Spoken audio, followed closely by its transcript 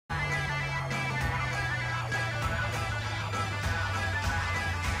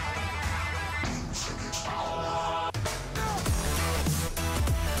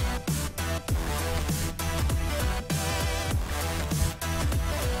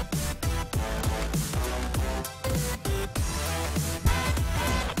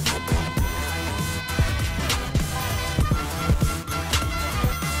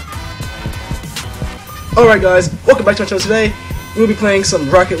Alright guys, welcome back to our channel. Today we'll be playing some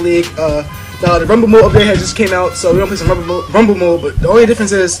Rocket League. Now the Rumble mode update has just came out, so we're gonna play some Rumble mode, but the only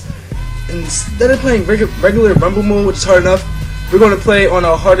difference is, instead of playing regular Rumble mode, which is hard enough, we're gonna play on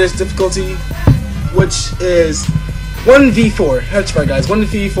our hardest difficulty, which is 1v4. That's right guys,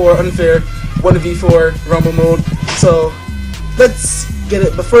 1v4 unfair, 1v4 Rumble mode. So let's get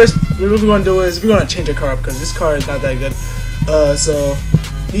it, but first what we're gonna do is we're gonna change our car up because this car is not that good. So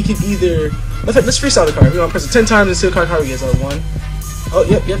we can either, let's freestyle the card. We're gonna press it 10 times and see what card we get. So 1. Oh,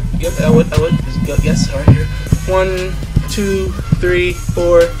 yep. I would. Yes, alright here. 1, 2, 3,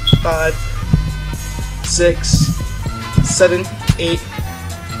 4, 5, 6, 7, 8,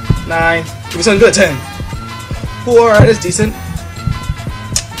 9. Give me something good. 10. Alright, that's decent.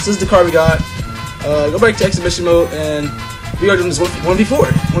 This is the card we got. Go back to exhibition mode and we are doing this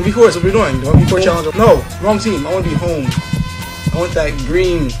 1v4. 1v4 is what we're doing. The 1v4 challenge. No, wrong team. I want to be home. I want that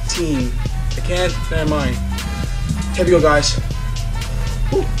green team. I can't. Never mind. Here we go, guys.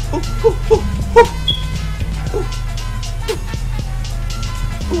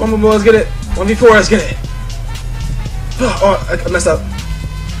 Let's get it. 1v4. Let's get it. Oh, I messed up.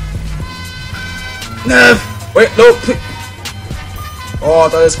 Nev. Wait, no. Please. Oh, I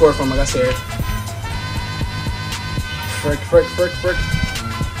thought I scored from him. I got scared. Frick.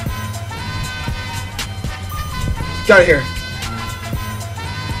 Get out of here.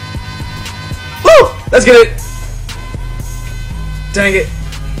 Let's get it! Dang it.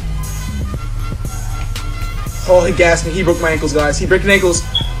 Oh, he gassed me. He broke my ankles, guys. He breaking ankles.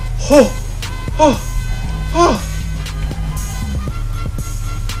 Oh!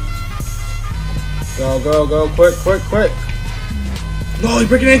 Go. Quick. No, he's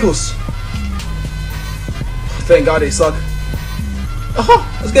breaking ankles. Thank God they suck. Oh,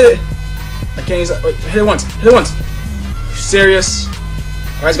 let's get it. I can't use that. Wait, hit it once. You serious?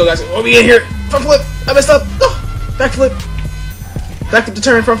 Alright, let's go, guys. Oh, we in here. Front flip! I messed up! Oh, back flip! Back flip to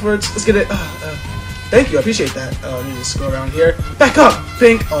turn, frontwards. Let's get it. Thank you, I appreciate that. I need to just go around here. Back up!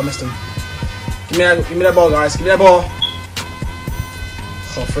 Pink! Oh, I missed him. Give me that ball, guys. Give me that ball.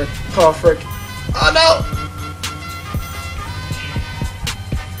 Oh, frick. Oh, no!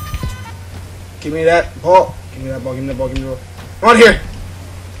 Give me that ball. Give me that ball. Come on here!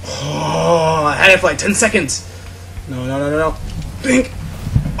 Oh, I had it for like 10 seconds. No. Pink!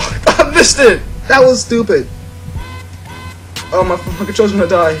 I missed it! That was stupid. Oh, my controller's gonna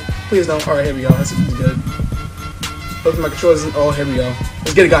die. Please don't. Alright, here we go. That's good. Hopefully my controller's isn't. Oh, here we go.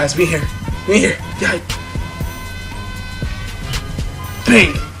 Let's get it, guys. Be here. Yeah.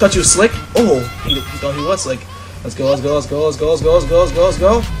 Bang! Thought you was slick? Oh, he thought he was slick. Let's go.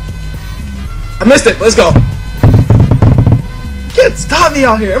 I missed it. Let's go. Get stop me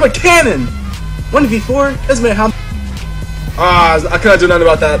out here. I'm a cannon. 1v4? Doesn't matter how. I couldn't do nothing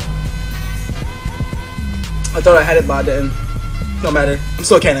about that. I thought I had it, but I didn't. No matter. I'm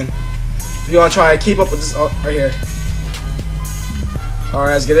still a cannon. If you want to try, keep up with this right here.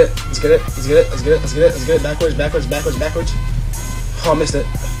 Alright, let's get it. Backwards. Oh, I missed it.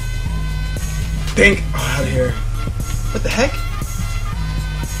 Pink. Oh, out of here. What the heck?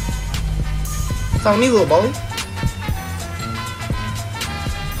 Follow me, little bully.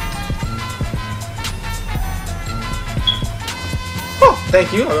 Oh,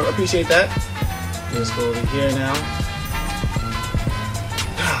 thank you. I appreciate that. Let's go over here now.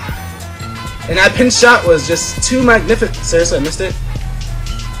 And that pin shot was just too magnificent. Seriously, I missed it.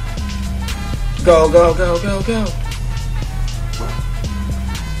 Go.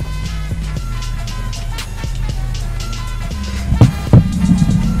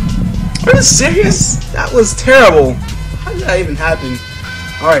 Are you serious? That was terrible. How did that even happen?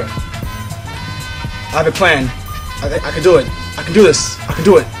 Alright. I have a plan. I can do it. I can do this. I can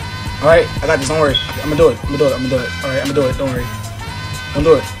do it. Alright, I got this, don't worry. I'm gonna do it. Alright, I'm gonna do it, don't worry. Don't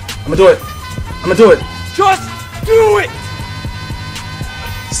do it. I'm gonna do it. Just do it!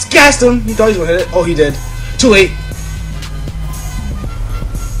 Just gassed him. He thought he was gonna hit it. Oh, he did. Too late.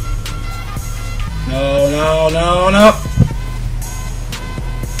 No.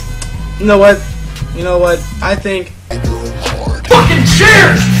 You know what? I think. Fucking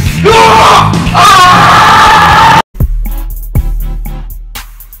cheers! Ah!